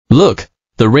Look,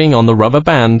 the ring on the rubber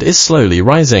band is slowly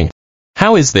rising.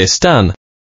 How is this done?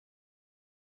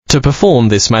 To perform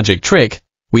this magic trick,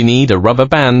 we need a rubber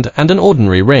band and an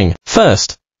ordinary ring.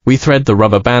 First, we thread the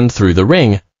rubber band through the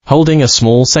ring, holding a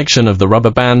small section of the rubber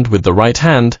band with the right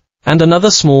hand, and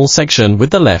another small section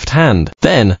with the left hand.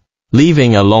 Then,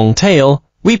 leaving a long tail,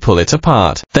 we pull it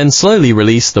apart. Then slowly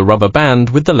release the rubber band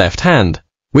with the left hand,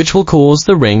 which will cause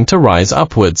the ring to rise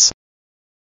upwards.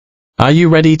 Are you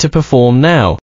ready to perform now?